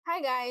Hi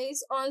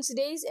guys, on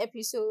today's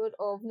episode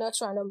of Not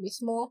Random with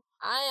More,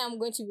 I am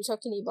going to be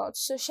talking about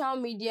social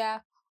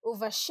media,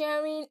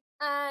 oversharing,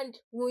 and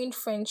ruined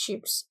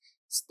friendships.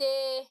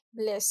 Stay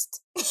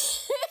blessed.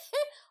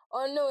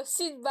 Or no,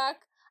 sit back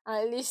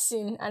and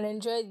listen and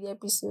enjoy the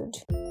episode.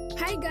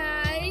 Hi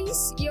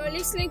guys, you're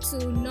listening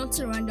to Not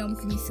Random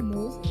with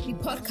Mo, the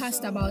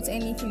podcast about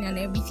anything and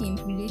everything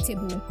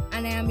relatable,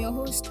 and I am your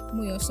host,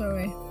 Moyo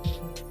Sore.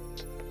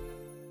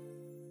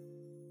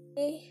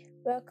 Hey,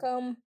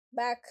 welcome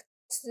back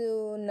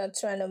to Not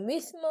Random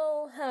with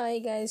Mo. How are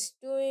you guys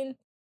doing?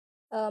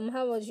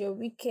 How was your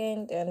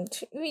weekend? And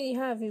really,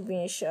 how have you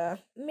been, Sha?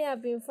 Me,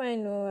 I've been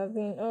fine. No, I've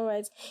been all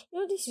right.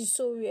 This is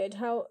so weird.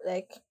 How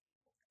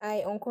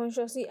I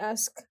unconsciously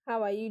ask,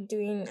 "How are you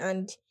doing?"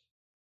 And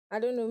I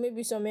don't know,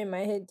 maybe somewhere in my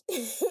head,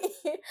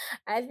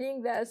 I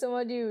think that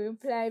somebody will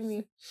reply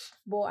me.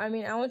 But I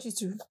mean, I want you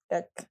to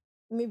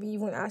maybe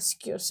even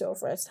ask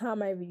yourself, right? How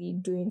am I really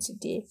doing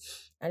today,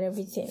 and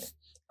everything.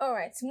 All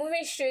right,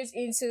 moving straight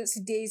into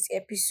today's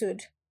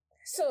episode.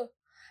 So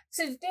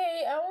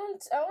today I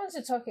want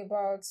to talk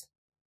about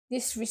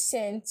this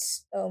recent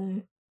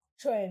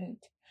trend,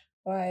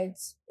 right?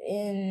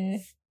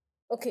 In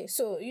Okay,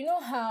 so you know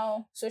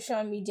how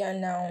social media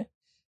now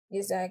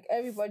is like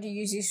everybody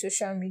uses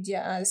social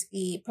media as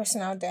a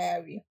personal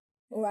diary,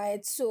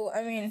 right? So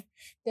I mean,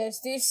 there's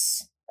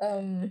this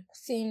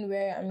thing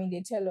where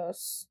they tell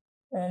us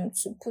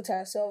to put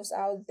ourselves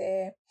out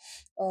there,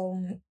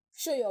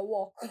 show your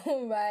work,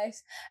 right?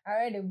 I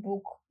read a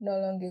book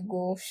not long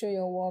ago, Show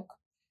Your Work,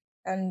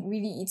 and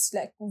really it's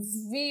like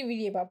really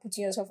really about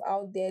putting yourself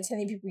out there,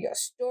 telling people your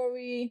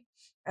story,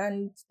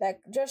 and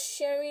like just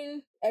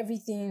sharing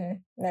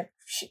everything, like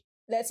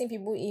letting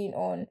people in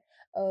on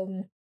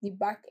the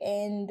back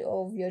end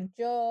of your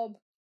job,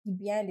 the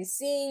behind the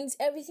scenes,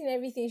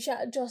 everything.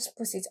 Just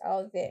put it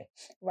out there,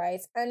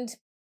 right? And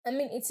I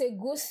mean, it's a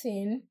good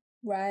thing,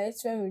 right?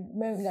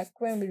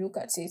 When we look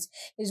at it,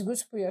 it's good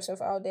to put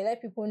yourself out there,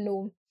 let people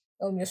know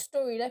your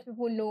story, let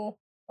people know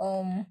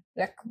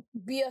like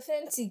be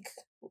authentic,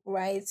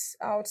 right,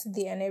 out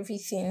there and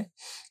everything.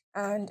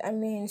 And I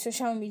mean,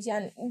 social media,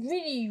 and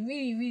really,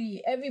 really,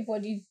 really,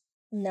 everybody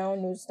now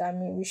knows that.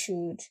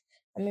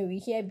 We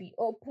here be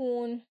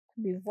open,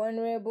 be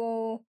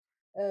vulnerable.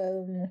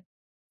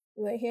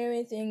 We're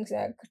hearing things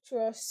like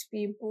trust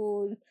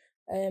people,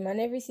 and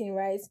everything,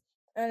 right?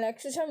 And like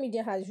social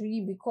media has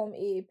really become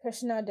a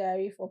personal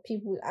diary for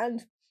people.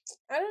 And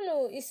I don't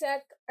know, it's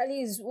like at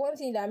least one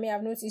thing that I may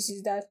have noticed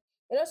is that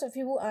a lot of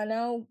people are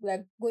now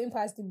like going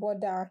past the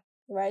border,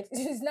 right?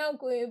 It's now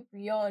going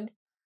beyond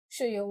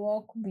show your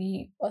work,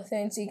 be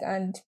authentic,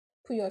 and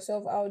put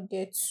yourself out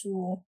there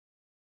to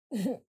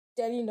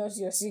telling us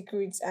your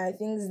secrets and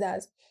things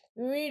that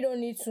we really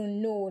don't need to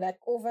know, like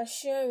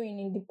oversharing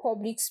in the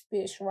public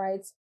space,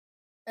 right?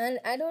 And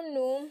I don't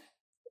know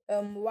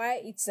why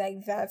it's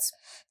like that,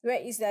 where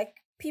it's like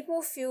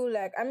people feel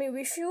like,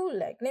 we feel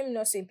like, let me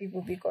not say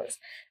people, because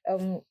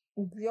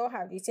we all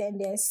have the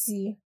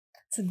tendency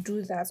to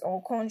do that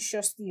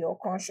unconsciously or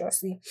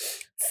consciously,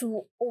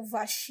 to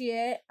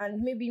overshare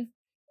and maybe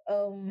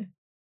um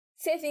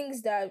say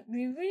things that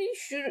we really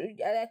should,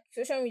 like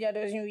social media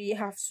doesn't really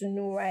have to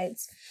know, right?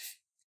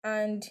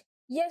 And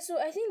yeah, so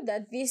I think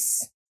that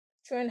this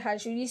trend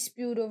has really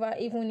spilled over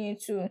even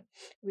into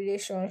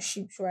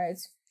relationships, right?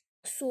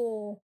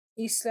 So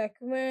it's like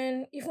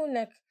when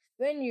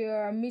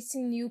you're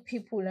meeting new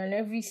people and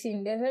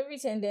everything, there's every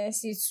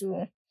tendency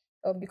to,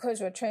 because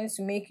we're trying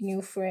to make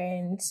new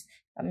friends,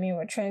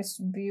 we're trying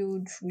to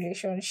build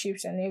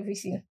relationships and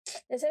everything,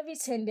 there's every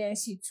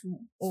tendency to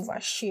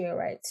overshare,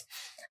 right?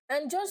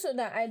 And just so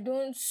that I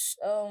don't,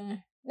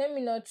 let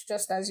me not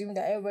just assume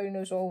that everybody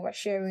knows what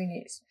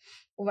oversharing is.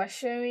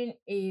 Oversharing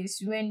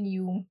is when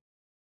you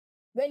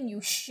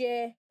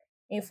share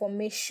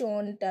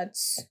information that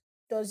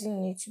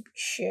doesn't need to be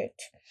shared,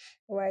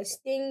 right?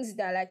 Things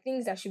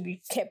that should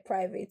be kept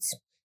private,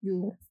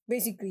 you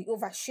basically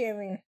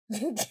oversharing.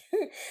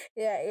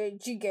 Yeah,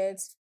 you get,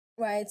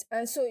 right?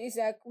 And so it's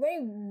like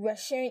when we're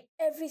sharing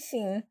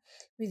everything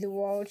with the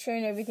world,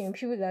 sharing everything with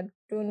people that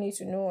don't need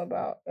to know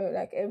about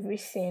like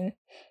everything.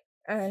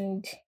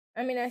 And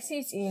I mean, I see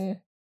it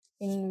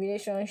in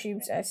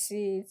relationships, I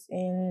see it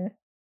in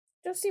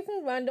just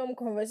even random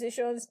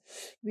conversations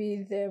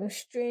with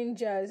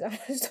strangers. I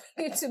was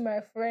talking to my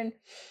friend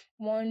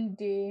one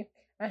day,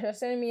 and she was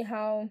telling me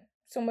how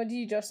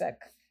somebody just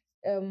like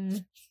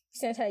um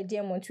sent her a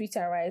DM on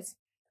Twitter, right?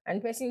 And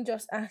the person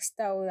just asked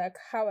her like,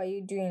 "How are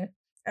you doing?"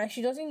 And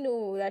she doesn't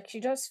know, like she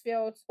just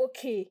felt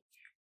okay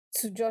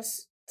to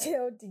just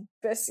tell the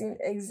person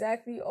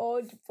exactly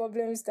all the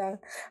problems that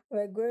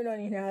were going on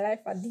in her life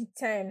at the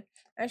time.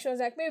 And she was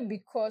like, maybe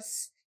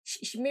because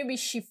maybe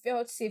she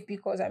felt safe,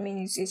 because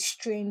it's a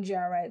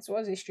stranger, right?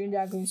 What's a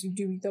stranger going to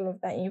do with all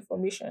of that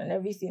information and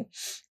everything?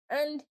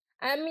 And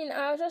I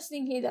was just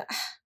thinking that,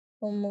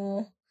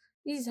 um,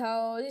 this is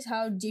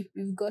how deep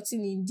we've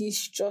gotten in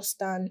this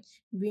trust and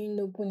being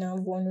open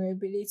and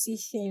vulnerability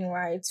thing,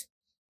 right?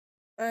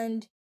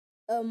 And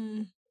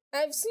um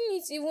I've seen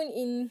it even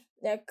in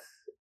like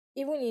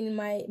even in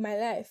my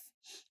life,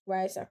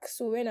 right? Like,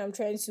 so when I'm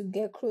trying to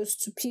get close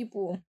to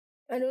people,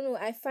 I don't know,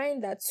 I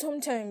find that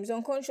sometimes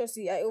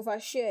unconsciously I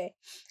overshare,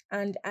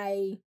 and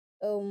I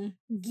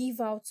give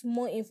out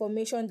more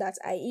information that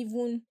I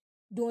even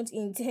don't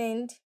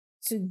intend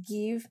to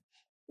give.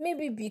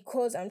 Maybe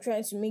because I'm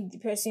trying to make the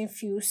person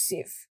feel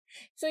safe.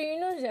 So you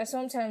know that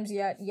sometimes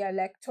you're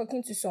like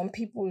talking to some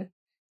people,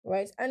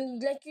 right?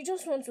 And like you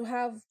just want to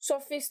have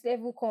surface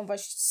level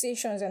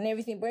conversations and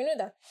everything, but you know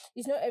that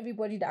it's not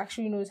everybody that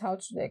actually knows how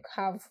to like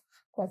have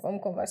confirm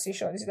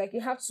conversations. It's like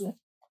you have to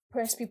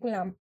press people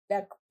and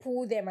like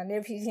pull them and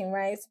everything,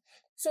 right?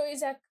 So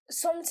it's like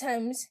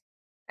sometimes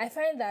I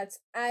find that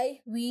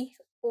we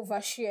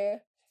overshare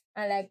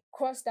and like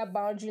cross that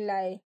boundary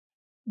line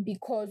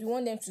because we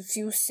want them to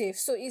feel safe.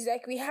 So it's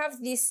like we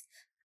have this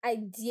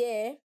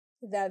idea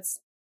that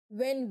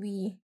when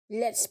we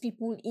let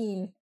people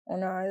in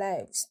on our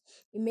lives,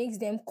 it makes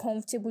them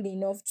comfortable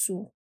enough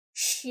to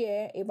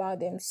share about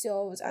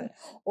themselves and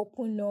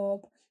open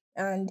up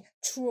and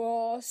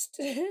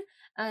trust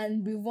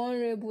and be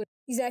vulnerable.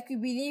 It's like we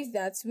believe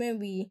that when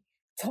we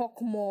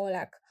talk more,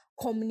 like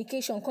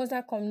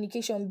constant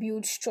communication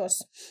builds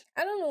trust.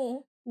 I don't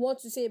know what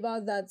to say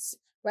about that,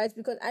 right?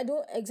 Because I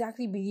don't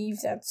exactly believe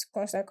that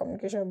constant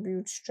communication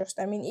builds trust.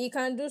 I mean, it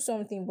can do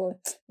something,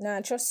 but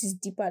nah, trust is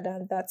deeper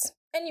than that.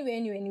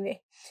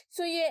 Anyway.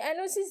 So yeah, I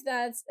noticed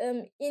that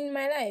in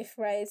my life,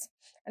 right?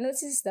 I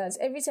noticed that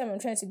every time I'm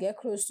trying to get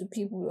close to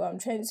people, or I'm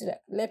trying to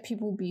like let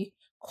people be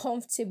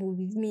comfortable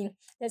with me,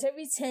 there's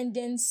every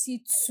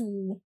tendency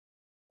to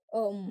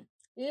um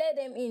let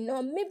them in,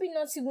 or maybe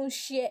not even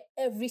share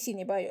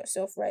everything about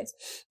yourself, right?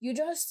 You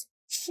just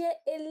share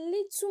a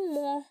little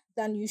more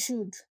than you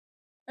should.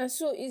 And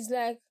so it's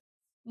like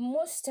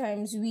most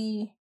times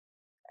we,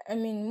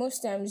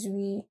 most times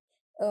we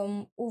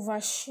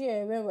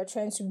overshare when we're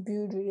trying to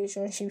build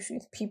relationships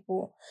with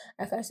people.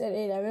 Like I said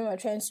earlier, when we're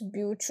trying to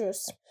build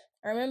trust.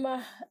 I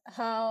remember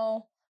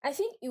how I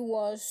think it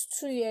was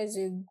 2 years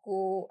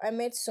ago. I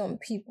met some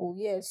people.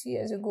 Yeah, 2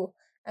 years ago.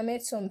 I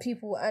met some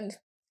people and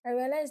I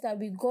realized that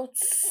we got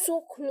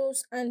so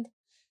close and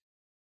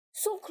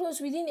so close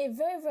within a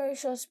very very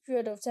short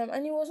period of time,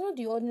 and it was not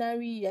the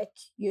ordinary like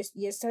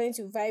you're starting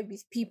to vibe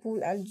with people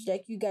and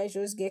like you guys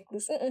just get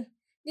close.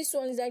 This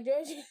one is like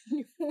just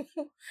knew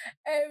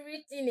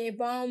everything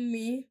about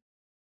me,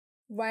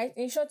 right,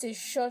 in short a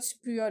short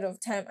period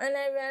of time. And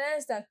I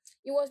realized that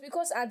it was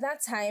because at that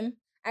time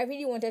I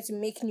really wanted to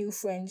make new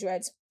friends,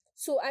 right?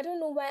 So I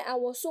don't know why I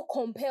was so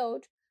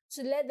compelled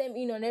to let them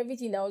in on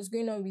everything that was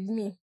going on with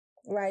me,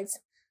 right?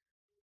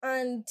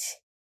 And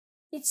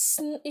it's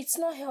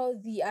not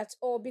healthy at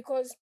all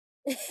because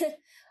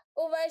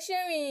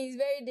oversharing is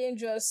very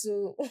dangerous.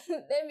 So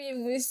let me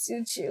even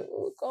still chill.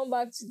 We'll come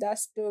back to that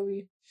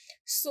story.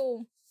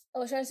 So I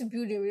was trying to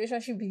build a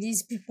relationship with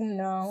these people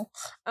now.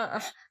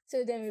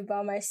 Tell them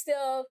about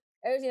myself,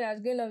 everything that's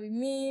going on with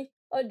me,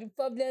 all the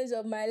problems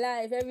of my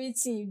life,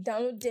 everything.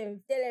 Download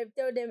them,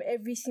 tell them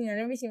everything and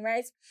everything,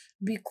 right?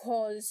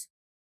 Because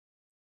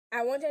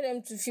I wanted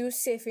them to feel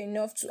safe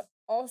enough to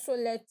also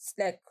let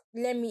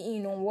me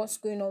in on what's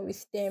going on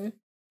with them,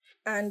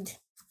 and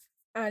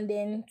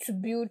then to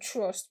build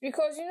trust,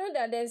 because you know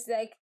that there's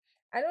like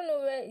I don't know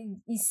where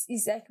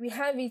it's like we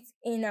have it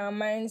in our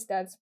minds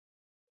that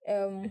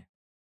um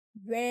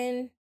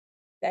when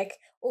like,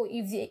 oh,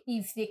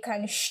 if they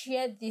can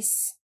share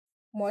this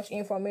much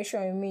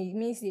information with me, it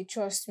means they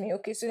trust me.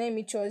 Okay, so let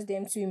me trust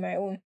them too in my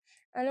own.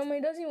 And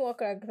it doesn't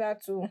work like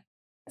that too.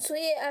 So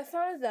yeah, I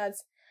found that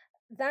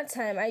that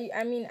time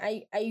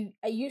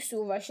I used to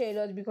overshare a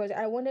lot because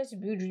I wanted to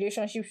build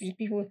relationships with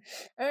people.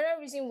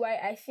 Another reason why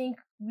I think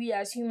we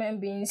as human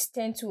beings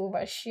tend to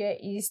overshare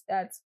is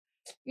that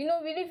we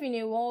live in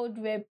a world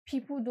where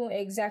people don't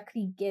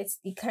exactly get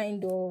the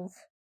kind of,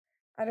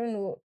 I don't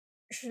know,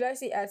 should I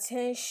say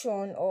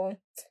attention, or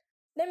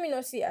let me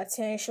not say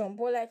attention,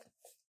 but like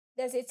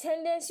there's a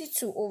tendency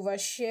to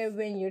overshare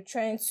when you're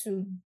trying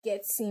to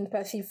get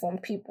sympathy from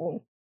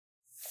people,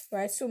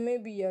 right? So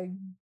maybe you're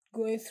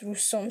going through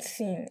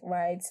something,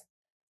 right?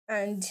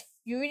 And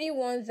you really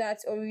want that,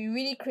 or you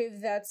really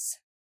crave that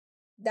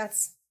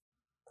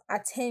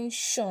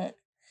attention,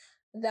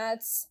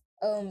 that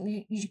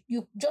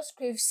you just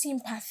crave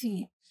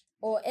sympathy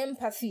or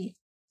empathy.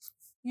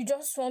 You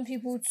just want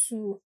people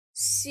to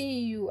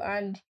see you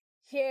and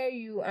hear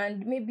you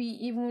and maybe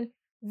even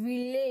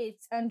relate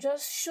and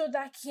just show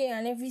that care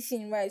and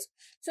everything, right?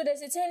 So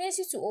there's a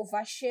tendency to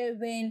overshare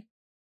when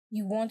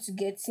you want to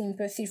get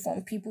sympathy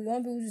from people. You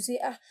want people to say,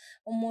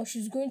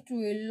 she's going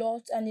through a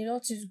lot and a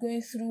lot is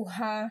going through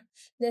her.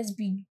 Let's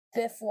be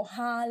there for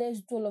her.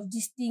 Let's do all of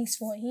these things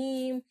for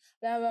him.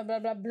 Blah, blah, blah,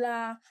 blah,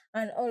 blah.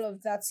 And all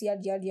of that,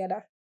 yada, yada,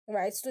 yada.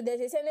 Right? So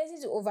there's a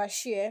tendency to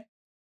overshare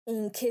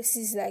in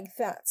cases like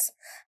that.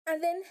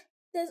 And then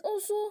there's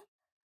also,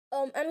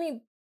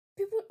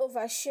 people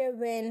overshare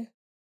when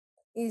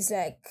it's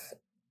like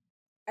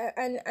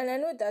and I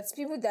know that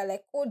people that are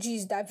like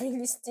OGs that have been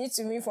listening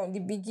to me from the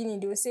beginning,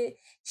 they will say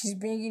she's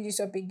bringing this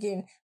up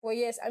again. But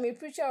yes, I'm a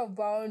preacher of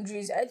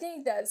boundaries. I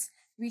think that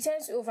we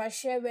tend to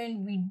overshare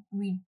when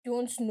we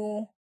don't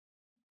know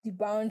the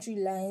boundary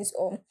lines,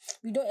 or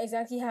we don't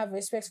exactly have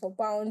respect for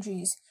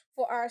boundaries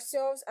for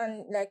ourselves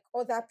and like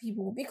other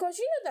people, because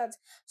you know that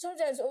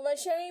sometimes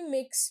oversharing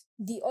makes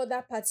the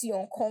other party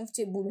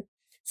uncomfortable.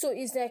 So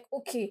it's like,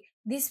 okay,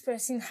 this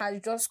person has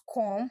just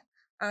come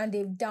and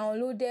they've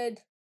downloaded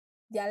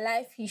their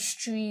life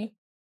history,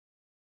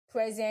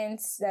 present,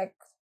 like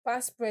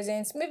past,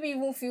 present, maybe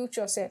even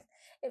future self.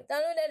 They've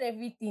downloaded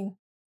everything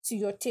to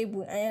your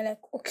table, and you're like,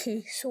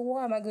 okay, so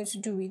what am I going to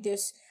do with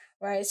this?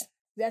 Right?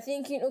 We are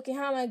thinking, okay,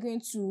 how am I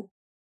going to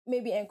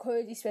maybe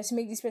encourage this person,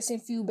 make this person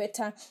feel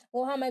better,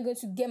 or how am I going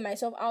to get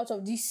myself out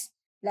of this,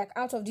 like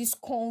out of this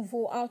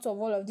convo, out of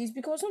all of this?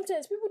 Because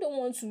sometimes people don't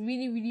want to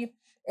really, really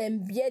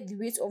bear the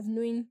weight of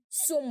knowing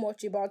so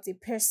much about a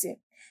person,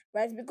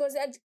 right? Because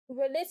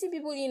we're letting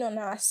people in on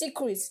our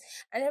secrets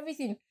and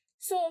everything.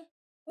 So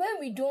when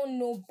we don't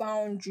know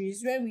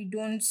boundaries, when we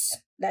don't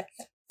like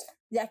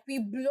we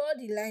blur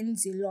the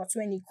lines a lot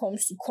when it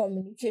comes to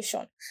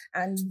communication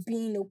and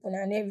being open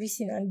and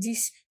everything, and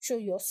this show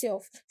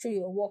yourself, show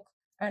your work.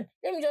 And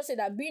let me just say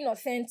that being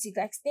authentic,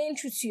 like staying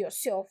true to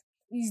yourself,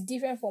 is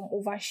different from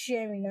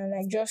oversharing and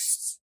like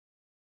just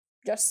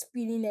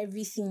spilling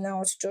everything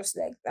out just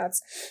like that,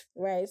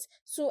 right?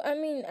 So I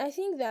mean, I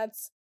think that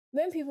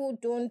when people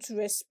don't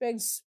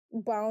respect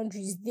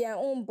boundaries, their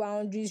own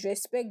boundaries,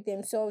 respect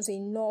themselves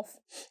enough,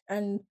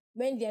 and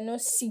when they're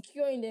not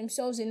secure in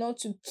themselves enough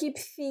to keep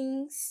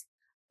things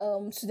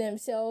to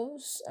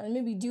themselves and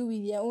maybe deal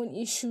with their own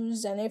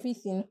issues and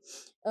everything,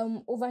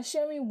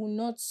 oversharing will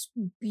not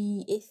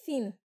be a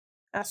thing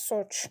as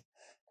such,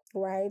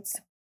 right?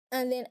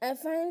 And then I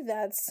find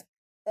that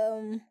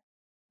um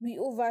we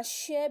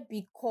overshare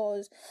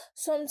because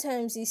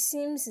sometimes it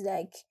seems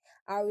like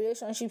our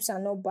relationships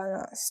are not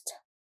balanced.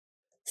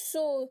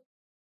 So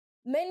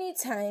many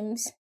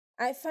times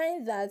I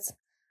find that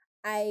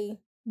I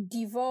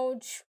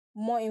divulge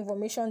more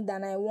information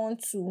than I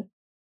want to,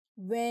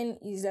 when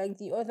it's like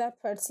the other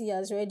party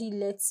has already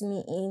let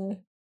me in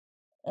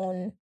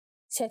on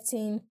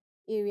certain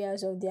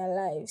areas of their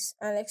lives.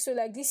 And like, so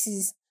like this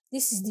is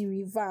the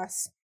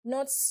reverse.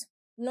 Not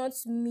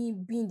me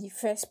being the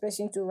first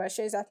person to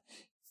overshare. Is that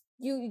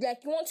you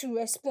want to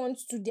respond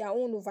to their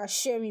own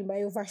oversharing by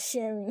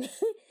oversharing.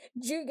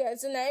 Do you get?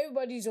 So now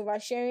everybody's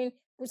oversharing,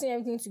 putting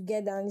everything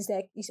together, and it's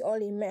like it's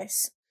all a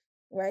mess,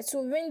 right?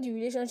 So when the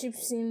relationship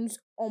seems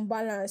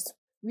unbalanced,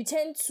 we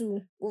tend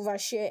to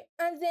overshare,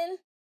 and then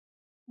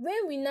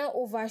when we now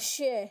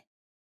overshare,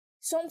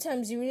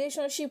 sometimes the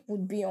relationship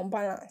would be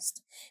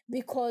unbalanced,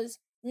 because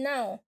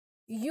now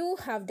you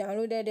have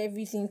downloaded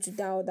everything to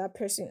that other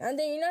person, and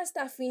then you now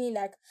start feeling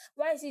like,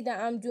 why is it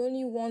that I'm the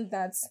only one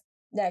that's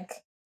like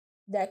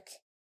like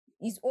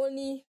is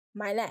only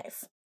my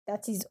life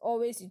that is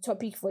always the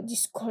topic for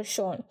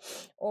discussion,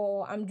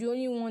 or I'm the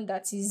only one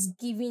that is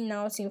giving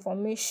out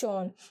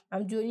information,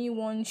 I'm the only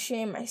one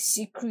sharing my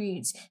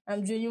secrets,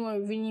 I'm the only one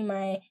revealing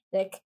my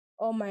like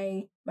all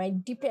my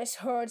deepest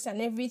hurts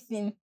and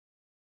everything.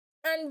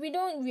 And we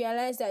don't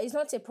realize that it's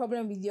not a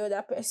problem with the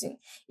other person,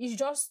 it's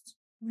just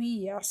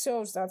we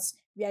ourselves that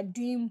we are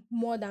doing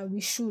more than we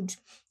should,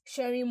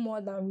 sharing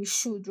more than we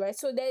should, right?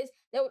 So there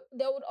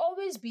would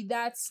always be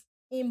that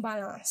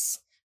imbalance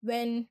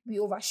when we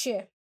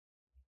overshare,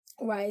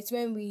 right?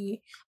 When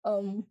we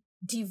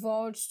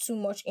divulge too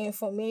much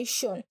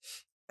information,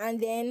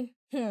 and then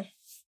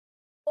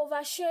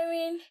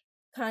oversharing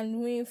can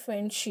ruin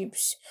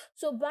friendships.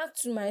 So back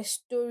to my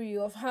story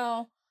of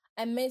how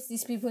I met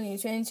these people in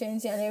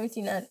 2020 and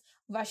everything, and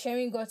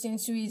oversharing got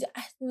into it.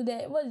 I told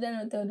them, what did I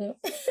not tell them?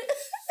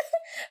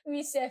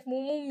 Me self,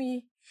 mumu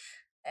me.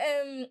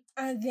 And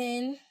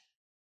then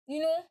you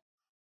know,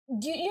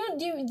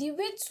 the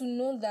way to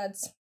know that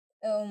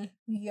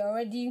you're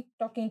already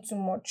talking too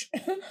much,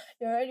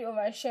 you're already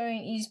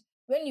oversharing, is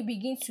when you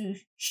begin to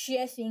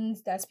share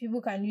things that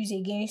people can use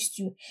against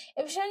you,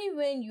 especially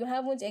when you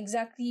haven't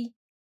exactly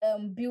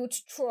built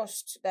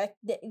trust, like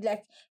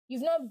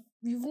you've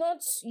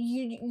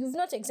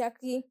not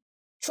exactly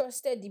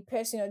trusted the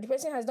person, or the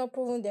person has not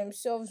proven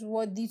themselves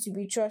worthy to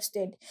be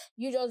trusted.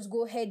 You just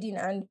go ahead in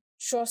and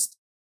trust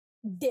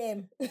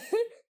them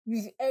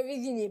with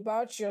everything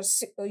about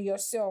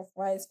yourself,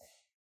 right?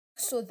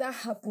 So that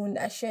happened.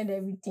 I shared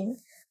everything,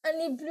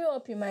 and it blew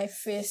up in my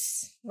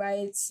face,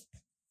 right?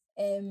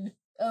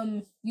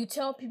 Um, you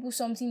tell people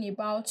something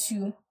about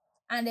you,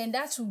 and then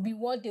that will be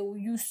what they will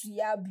use to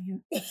yab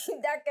you.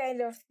 That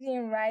kind of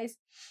thing, right?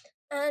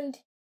 And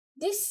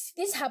this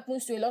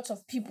happens to a lot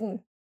of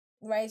people,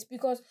 right?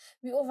 Because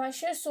we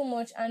overshare so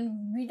much,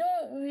 and we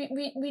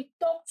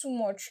talk too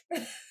much.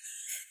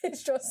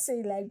 Let's just say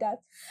it like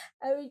that.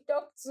 And we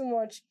talk too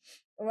much,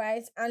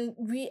 right? And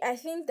I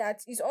think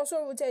that is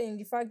also rooted in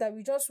the fact that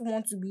we just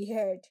want to be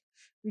heard.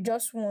 We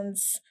just want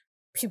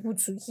people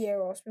to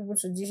hear us, people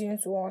to listen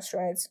to us,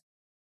 right?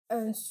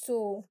 And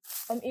so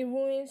it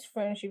ruins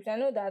friendships. I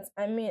know that.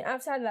 I mean,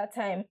 after that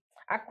time,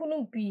 I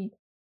couldn't be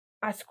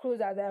as close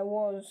as I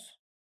was,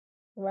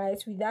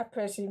 right, with that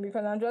person,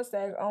 because I'm just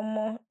like,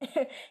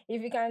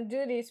 if you can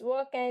do this,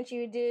 what can't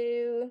you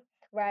do?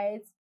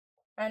 right?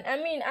 And I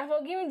mean, I've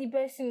forgiven the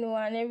person,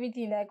 and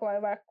everything, like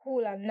we're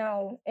cool, and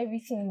now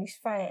everything is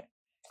fine.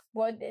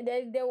 But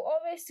there will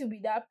always still be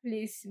that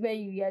place where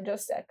you are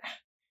just like,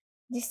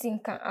 this thing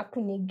can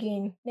happen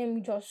again. Let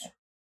me just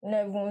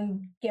not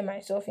even get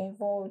myself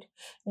involved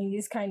in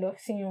this kind of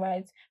thing,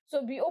 right?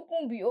 So be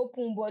open,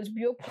 but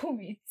be open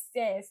with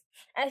sense.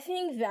 I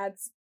think that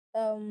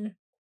um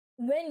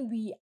when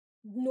we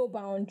know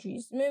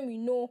boundaries, when we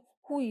know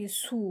who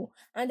is who,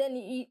 and then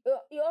it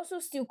also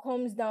still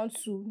comes down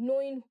to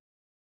knowing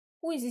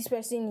who is this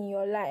person in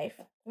your life,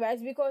 right?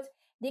 Because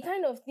the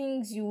kind of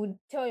things you would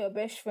tell your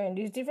best friend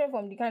is different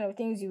from the kind of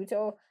things you would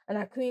tell an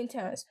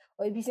acquaintance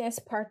or a business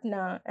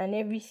partner and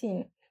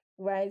everything,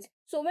 right?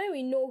 So when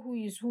we know who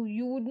is who,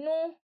 you would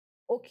know,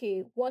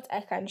 okay, what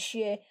I can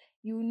share,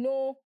 you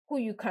know who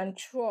you can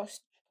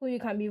trust, who you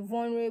can be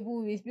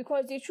vulnerable with.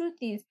 Because the truth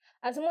is,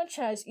 as much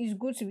as it's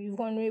good to be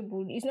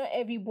vulnerable, it's not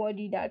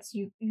everybody that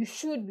you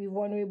should be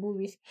vulnerable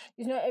with.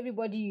 It's not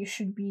everybody you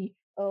should be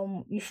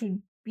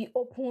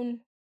open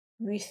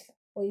with,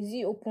 or is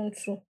it open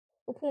to?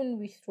 Open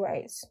with,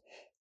 right?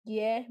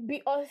 Yeah,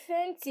 be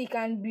authentic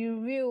and be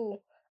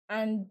real,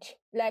 and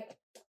like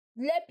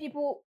let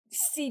people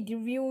see the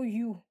real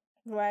you,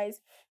 right?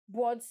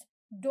 But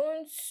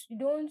don't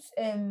don't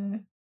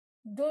um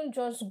don't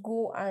just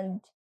go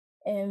and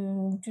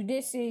do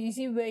they say, is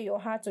it wear your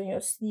heart on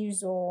your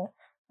sleeves, or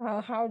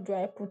how do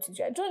I put it?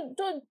 Right?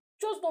 Don't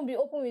just don't be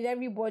open with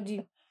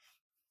everybody,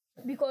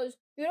 because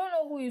you don't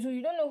know who is who.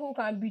 You don't know who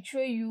can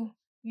betray you.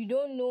 You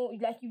don't know,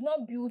 like you've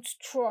not built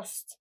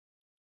trust,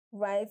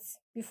 right?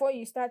 Before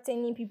you start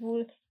telling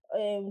people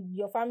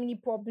your family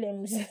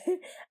problems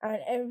and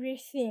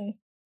everything,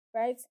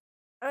 right?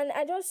 And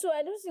I just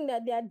think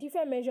that there are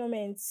different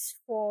measurements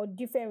for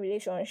different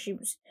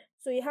relationships.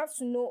 So you have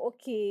to know,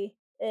 okay,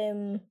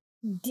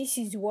 this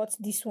is what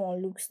this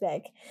one looks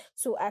like.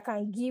 So I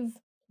can give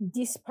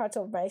this part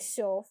of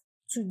myself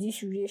to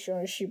this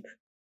relationship.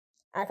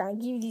 I can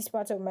give this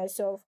part of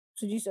myself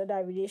to this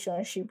other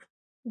relationship.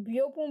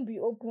 Be open, be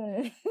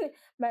open.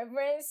 My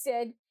friend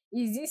said,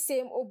 is this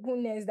same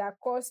openness that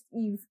caused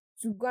Eve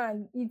to go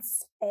and eat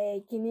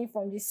a kidney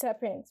from the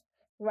serpent,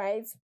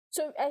 right?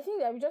 So I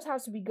think that we just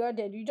have to be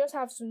guarded. You just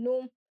have to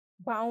know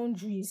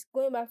boundaries.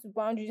 Going back to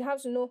boundaries, you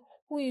have to know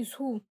who is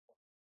who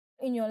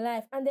in your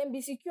life, and then be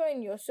secure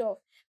in yourself,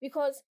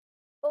 because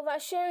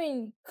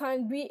oversharing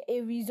can be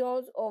a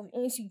result of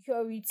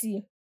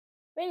insecurity.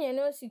 When you're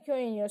not secure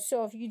in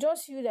yourself, you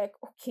just feel like,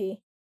 okay,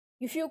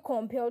 you feel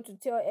compelled to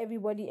tell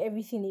everybody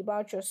everything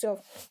about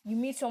yourself. You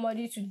meet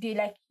somebody today,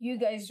 like you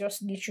guys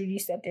just literally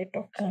started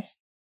talking,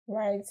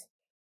 right?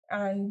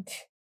 And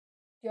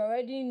you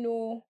already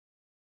know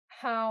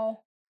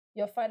how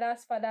your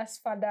father's father's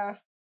father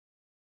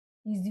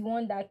is the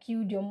one that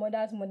killed your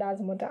mother's mother's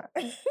mother.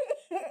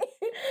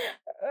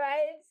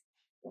 Right?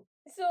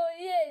 So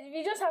yeah,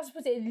 we just have to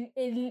put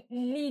a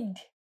lid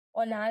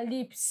on our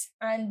lips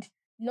and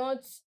not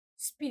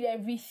spill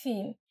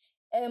everything.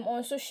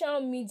 On social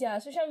media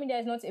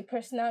is not a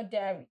personal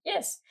diary.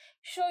 Yes,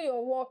 show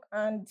your work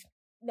and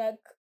like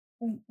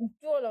do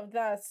all of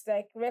that,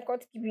 like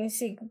record keeping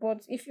sake.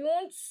 But if you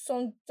want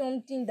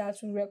something that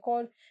will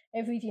record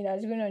everything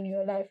that's going on in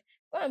your life,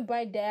 go and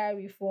buy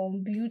diary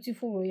from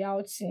Beautiful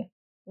Royalty,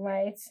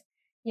 right?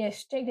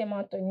 Yes, check them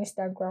out on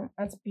Instagram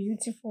at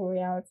Beautiful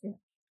Royalty.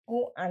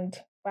 Go and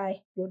buy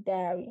your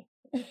diary.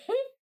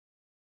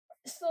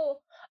 So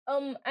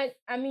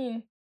I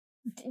mean,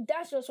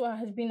 that's just what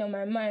has been on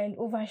my mind,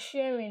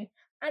 oversharing.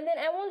 And then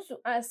I want to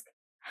ask,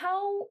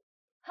 how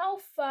how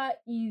far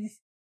is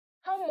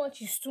how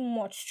much is too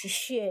much to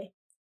share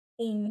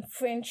in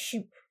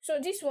friendship? So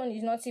this one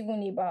is not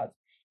even about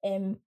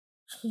um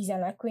he's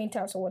an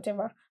acquaintance or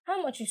whatever.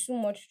 How much is too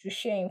much to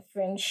share in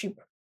friendship?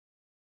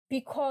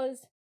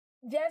 Because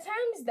there are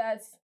times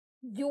that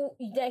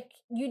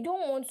you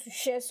don't want to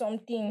share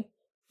something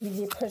with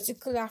a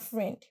particular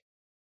friend,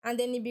 and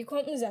then it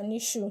becomes an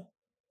issue.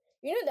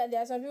 You know that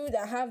there are some people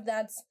that have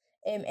that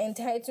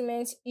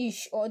entitlement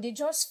ish, or they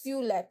just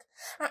feel like,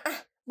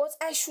 but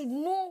I should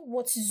know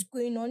what is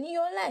going on in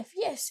your life.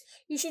 Yes,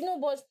 you should know,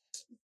 but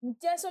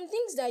there are some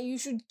things that you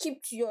should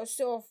keep to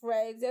yourself,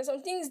 right? There are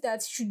some things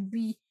that should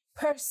be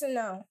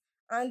personal,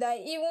 and that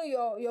even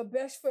your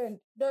best friend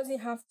doesn't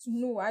have to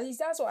know. At least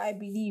that's what I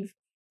believe.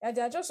 That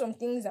there are just some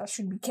things that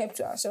should be kept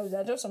to ourselves.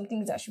 There are just some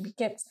things that should be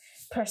kept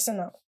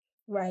personal,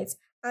 right?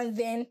 And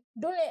then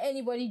don't let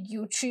anybody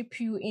guilt trip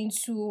you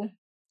into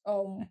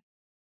um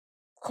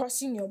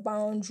crossing your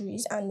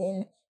boundaries, and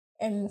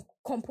then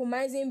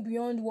compromising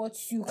beyond what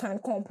you can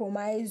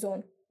compromise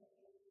on.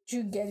 Do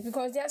you get?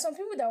 Because there are some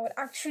people that would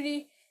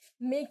actually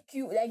make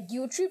you, like,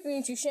 guilt trip you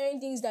into sharing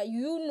things that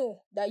you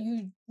know that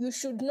you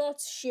should not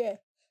share,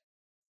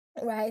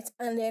 right?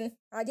 And then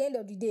at the end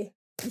of the day,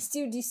 it's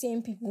still the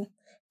same people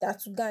that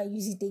will go and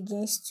use it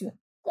against you.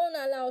 Don't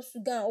allow us to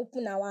go and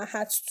open our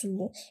hearts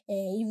to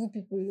evil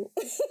people.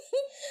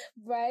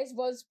 Right?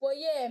 But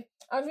yeah,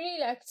 I really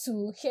like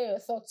to hear your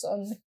thoughts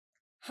on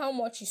how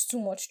much is too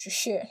much to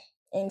share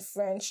in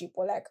friendship,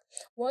 or like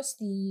what's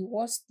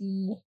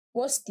the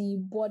what's the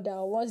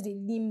border, what's the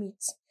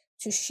limit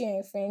to share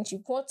in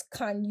friendship? What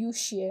can you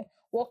share?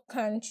 What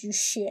can't you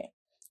share?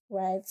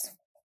 Right?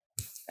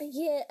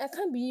 Yeah, I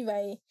can't believe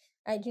I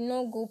did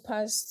not go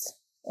past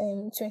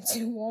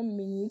 21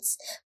 minutes.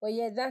 But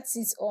yeah, that's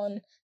it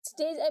on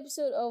today's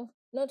episode of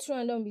Not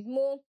Random with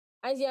Mo.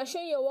 As you are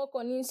showing your work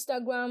on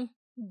Instagram,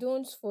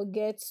 don't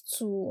forget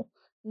to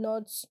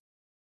not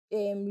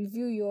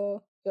review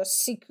your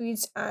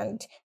secrets,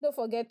 and don't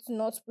forget to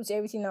not put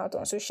everything out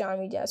on social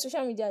media.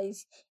 Social media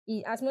is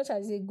as much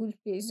as a good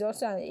place, it's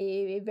also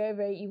a very,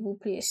 very evil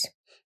place,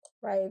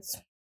 right?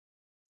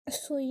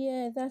 So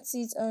yeah, that's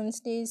it on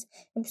today's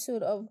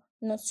episode of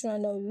Not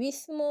Random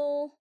with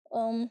Mo.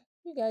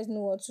 You guys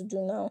know what to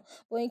do now.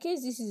 But in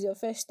case this is your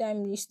first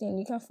time listening,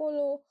 you can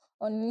follow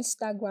on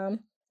Instagram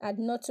at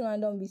Not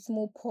Random with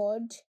Mo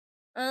Pod.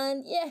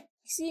 And yeah,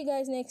 see you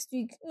guys next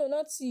week. No,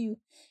 not see you.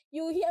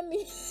 You will hear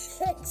me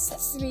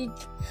next week.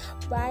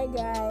 Bye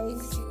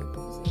guys.